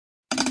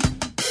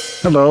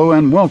Hello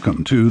and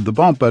welcome to the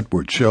Bob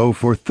Edwards Show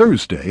for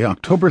Thursday,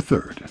 October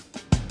 3rd.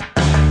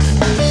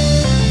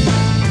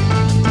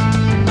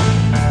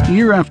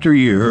 Year after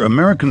year,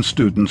 American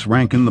students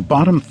rank in the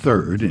bottom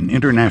third in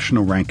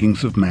international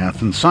rankings of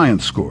math and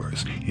science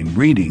scores. In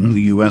reading,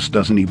 the U.S.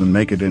 doesn't even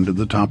make it into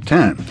the top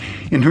 10.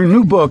 In her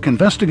new book,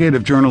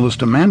 investigative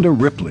journalist Amanda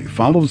Ripley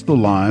follows the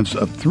lives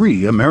of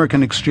 3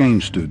 American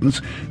exchange students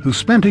who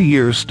spent a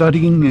year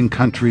studying in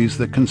countries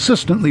that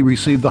consistently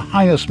receive the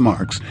highest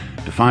marks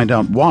to find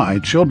out why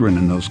children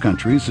in those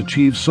countries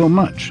achieve so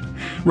much.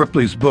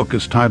 Ripley's book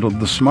is titled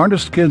The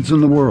Smartest Kids in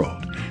the World.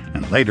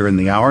 And later in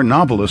the hour,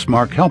 novelist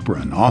Mark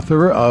Helprin,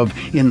 author of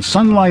In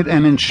Sunlight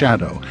and in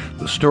Shadow,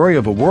 the story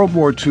of a World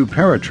War II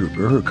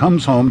paratrooper who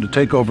comes home to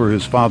take over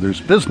his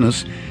father's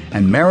business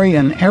and marry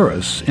an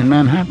heiress in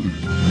Manhattan.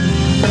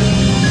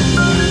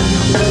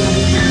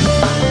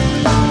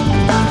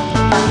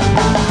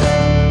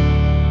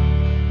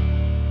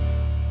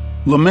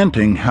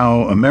 Lamenting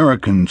how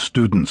American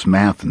students'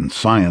 math and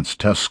science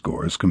test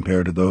scores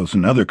compare to those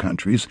in other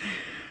countries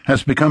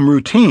has become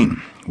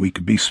routine. We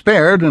could be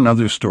spared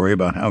another story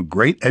about how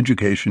great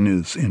education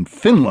is in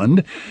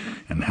Finland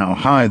and how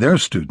high their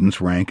students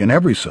rank in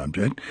every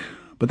subject,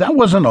 but that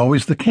wasn't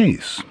always the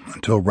case.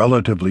 Until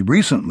relatively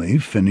recently,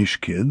 Finnish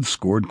kids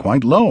scored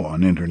quite low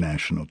on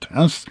international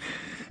tests,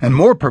 and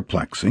more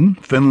perplexing,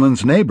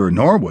 Finland's neighbor,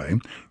 Norway,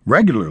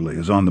 regularly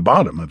is on the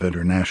bottom of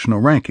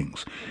international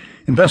rankings.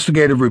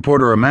 Investigative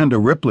reporter Amanda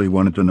Ripley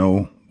wanted to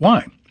know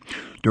why.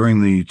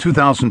 During the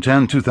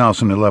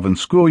 2010-2011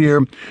 school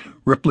year,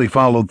 Ripley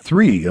followed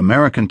 3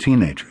 American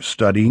teenagers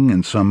studying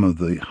in some of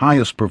the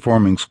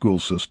highest-performing school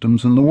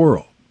systems in the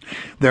world.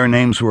 Their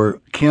names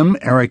were Kim,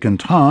 Eric, and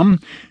Tom,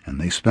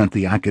 and they spent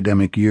the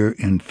academic year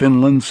in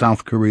Finland,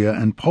 South Korea,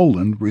 and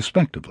Poland,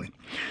 respectively.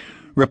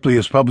 Ripley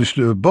has published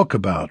a book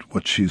about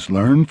what she's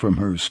learned from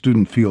her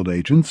student field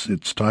agents.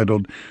 It's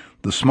titled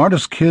The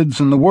Smartest Kids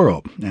in the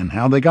World and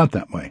How They Got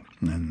That Way.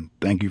 And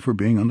thank you for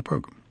being on the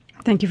program.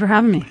 Thank you for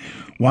having me.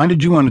 Why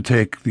did you want to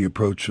take the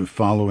approach of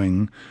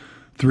following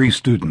 3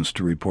 students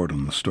to report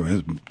on the story?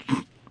 It's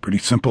a pretty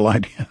simple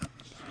idea.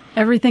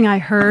 Everything I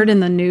heard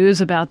in the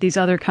news about these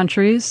other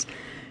countries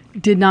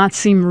did not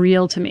seem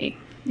real to me.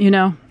 You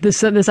know,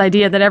 this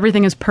idea that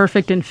everything is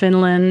perfect in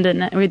Finland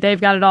and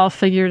they've got it all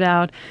figured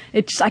out.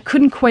 I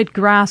couldn't quite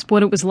grasp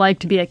what it was like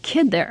to be a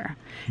kid there.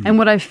 And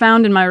what I've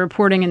found in my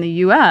reporting in the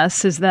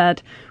U.S. is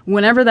that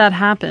whenever that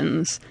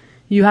happens,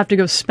 you have to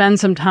go spend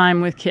some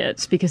time with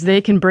kids because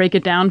they can break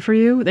it down for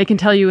you. They can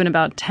tell you in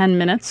about 10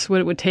 minutes what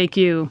it would take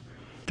you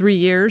 3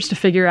 years to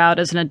figure out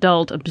as an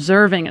adult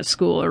observing a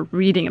school or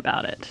reading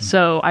about it.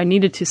 So I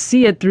needed to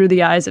see it through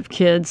the eyes of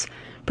kids,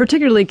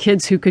 particularly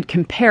kids who could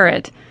compare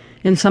it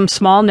in some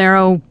small,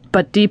 narrow,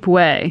 but deep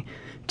way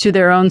to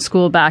their own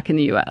school back in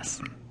the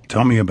U.S.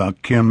 Tell me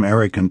about Kim,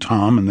 Eric, and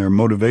Tom and their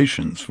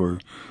motivations for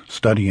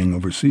studying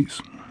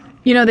overseas.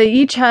 You know, they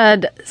each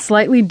had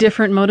slightly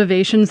different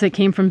motivations. They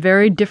came from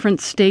very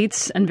different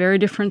states and very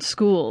different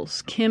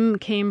schools. Kim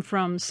came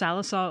from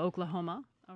Sallisaw, Oklahoma.